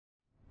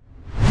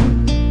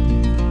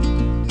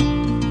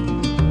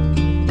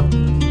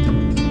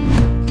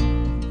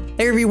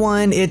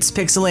everyone, it's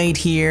Pixelade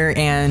here,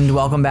 and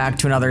welcome back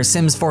to another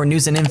Sims 4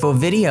 news and info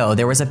video.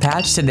 There was a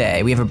patch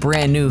today. We have a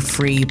brand new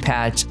free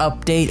patch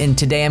update, and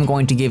today I'm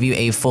going to give you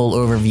a full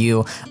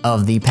overview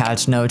of the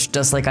patch notes,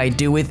 just like I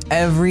do with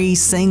every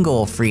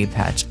single free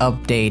patch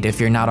update. If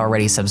you're not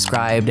already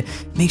subscribed,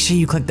 make sure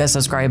you click that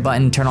subscribe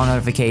button, turn on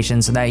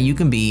notifications so that you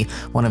can be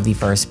one of the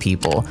first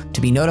people to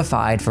be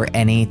notified for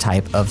any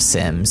type of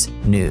Sims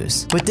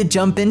news. But to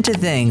jump into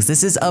things,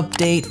 this is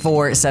update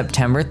for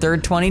September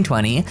 3rd,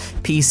 2020,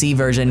 PC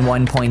version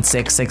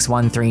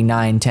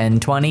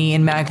 1.661391020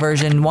 and Mac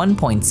version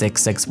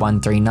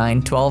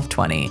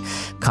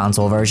 1.661391220,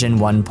 console version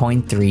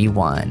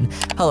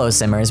 1.31. Hello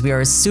Simmers, we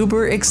are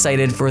super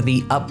excited for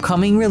the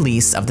upcoming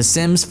release of The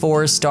Sims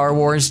 4 Star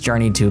Wars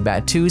Journey to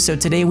Batuu, so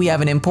today we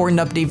have an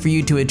important update for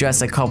you to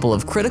address a couple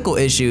of critical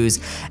issues,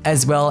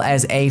 as well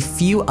as a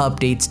few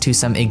updates to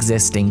some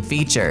existing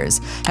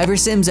features. Have your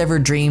Sims ever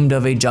dreamed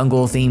of a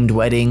jungle-themed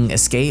wedding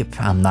escape?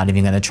 I'm not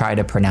even gonna try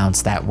to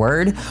pronounce that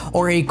word.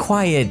 Or a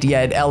quiet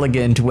yet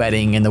elegant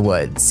wedding in the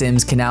woods.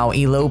 Sims can now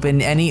elope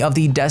in any of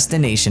the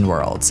destination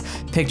worlds.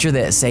 Picture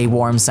this, a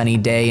warm sunny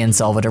day in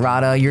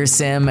Salvadorada, your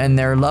Sim and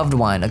their loved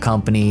one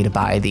accompanied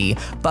by the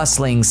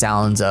bustling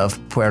sounds of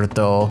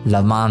Puerto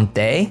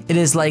Lamante. It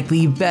is like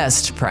the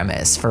best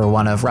premise for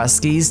one of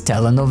Rusky's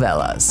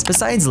telenovelas.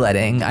 Besides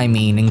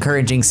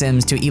encouraging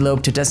Sims to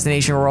elope to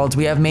destination worlds,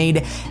 we have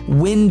made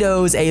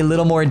windows a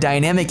little more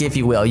dynamic, if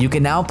you will. You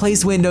can now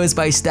place windows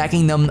by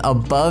stacking them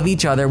above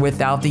each other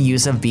without the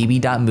use of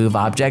bb.move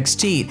objects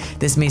cheat.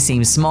 This may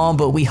seem small,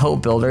 but we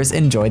hope builders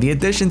enjoy the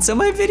addition, so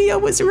my video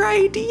was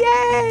right,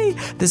 yay!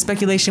 The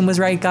speculation was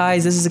right,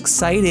 guys, this is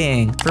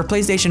exciting. For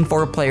PlayStation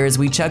 4 players,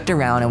 we checked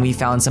around and we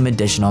found some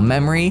additional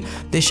memory.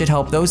 This should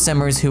help those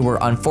Simmers who were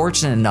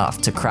unfortunate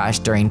enough to crash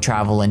during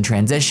travel and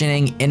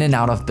transitioning in and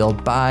out of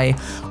build by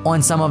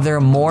on some of their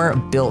more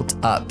built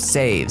up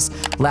saves.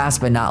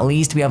 Last but not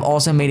least, we have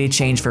also made a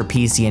change for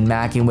PC and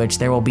Mac in which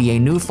there will be a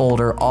new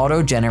folder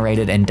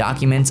auto-generated and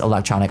documents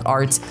electronic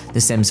arts, The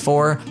Sims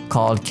 4,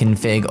 called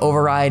config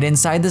override.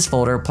 Inside this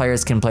folder,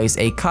 players can place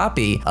a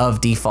copy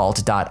of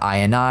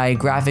default.ini,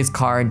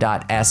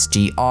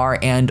 graphicscard.sgr,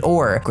 and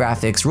or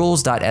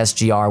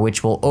graphicsrules.sgr,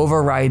 which will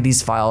override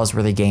these files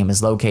where the game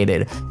is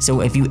located.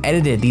 So if you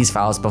edited these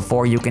files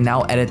before, you can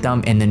now edit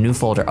them in the new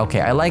folder.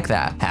 Okay, I like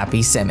that.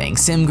 Happy simming.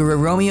 Sim Guru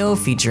Romeo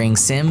featuring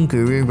Sim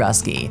Guru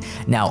Rusky.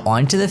 Now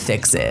on to the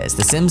fixes.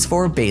 The Sims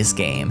 4 base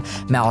game.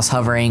 Mouse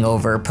hovering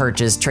over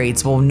purchased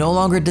traits will no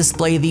longer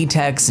display the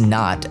text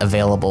 "not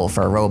available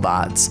for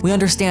robots." We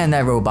understand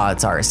that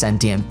robots are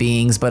sentient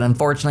beings, but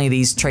unfortunately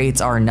these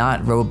traits are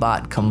not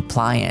robot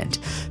compliant.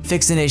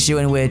 Fix an issue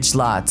in which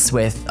lots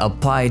with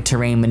applied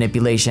terrain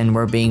manipulation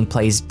were being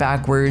placed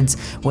backwards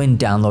when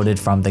downloaded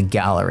from the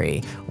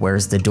gallery.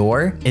 Where's the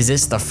door? Is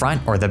this the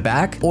front or the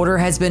back? Order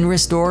has been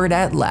restored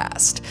at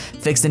last.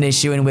 Fix an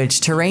issue in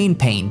which terrain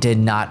paint did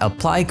not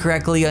apply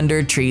correctly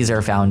under trees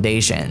or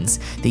foundations.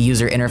 The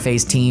user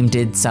interface team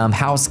did some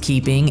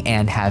housekeeping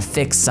and have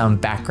fixed some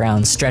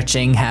background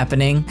stretching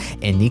happening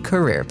in the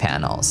career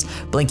panels.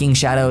 Blinking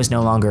shadows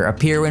no longer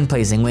appear when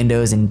placing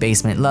windows in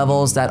basement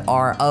levels that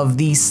are of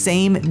the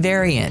same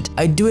variant.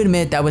 I do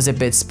admit that was a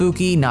bit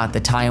spooky, not the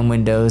time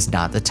windows,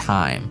 not the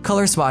time.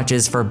 Color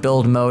swatches for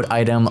build mode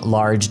item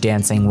large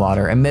dancing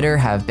water emitter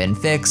have been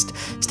fixed.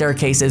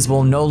 Staircases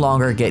will no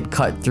longer get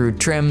cut through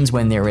trims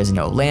when there is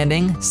no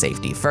landing,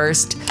 safety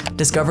first.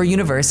 Discover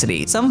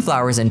University. Some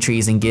flowers and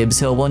trees in Gibbs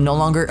Hill will no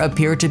longer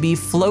appear to be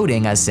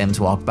floating as Sims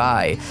walk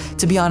by.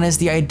 To be honest,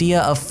 the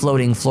idea of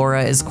floating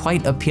flora is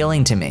quite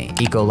appealing to me.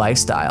 Eco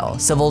lifestyle.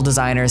 Civil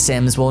designer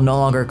Sims will no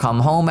longer come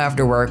home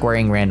after work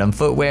wearing random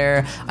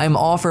footwear. I'm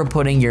all for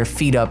putting your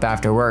feet up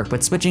after work,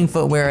 but switching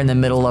footwear in the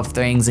middle of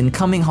things and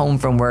coming home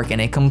from work in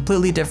a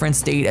completely different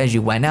state as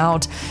you went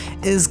out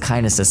is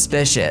kinda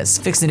suspicious.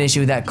 Fix an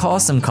issue that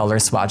caused some color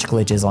swatch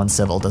glitches on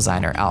civil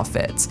designer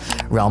outfits.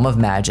 Realm of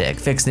Magic.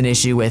 Fixed an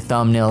issue with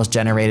thumbnails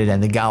generated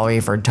in the gallery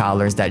for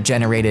toddlers that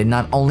generated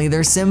not only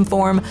their Sim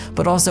form,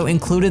 but also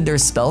included their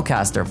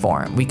spellcaster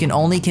form. We can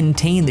only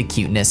contain the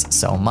cuteness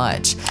so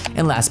much.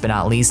 And last but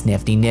not least,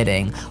 nifty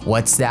knitting.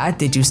 What's that?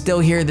 Did you still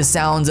hear the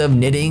sounds of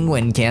knitting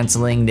when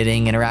canceling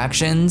knitting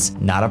interactions?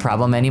 Not a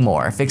problem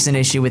anymore. Fix an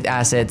issue with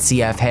asset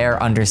CF hair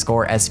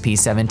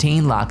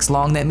 _SP17 locks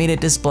long that made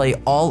it display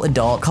all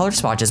adult color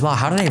swatches. Wow,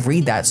 how did I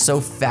read that so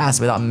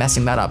fast without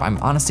messing that up? I'm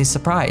honestly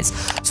surprised.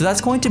 So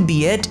that's going to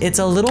be it. It's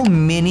a little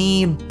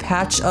mini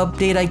patch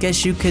update, I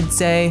guess you could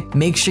say.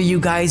 Make sure you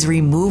guys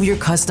remove your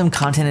custom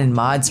content and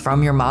mods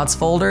from your mods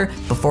folder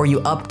before you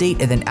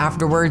update, and then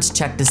afterwards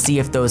check to see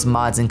if those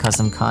mods and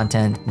custom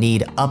content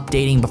need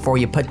updating before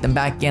you put them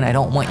back in. I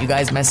don't want you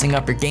guys messing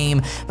up your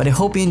game, but I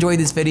hope you enjoyed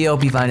this video.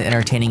 Hope you found it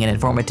entertaining and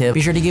informative.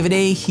 Be sure to give it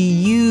a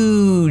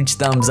huge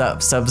thumbs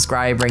up,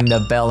 subscribe, ring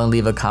the bell, and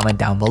leave a comment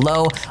down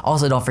below.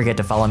 Also, don't forget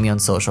to follow me on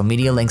social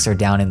media. Links are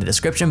down in the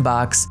description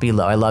box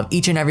below. I love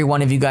each and every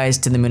one of you guys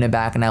to the moon and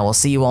back, and I will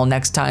see you all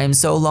next time.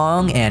 So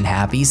long and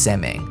happy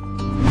simming.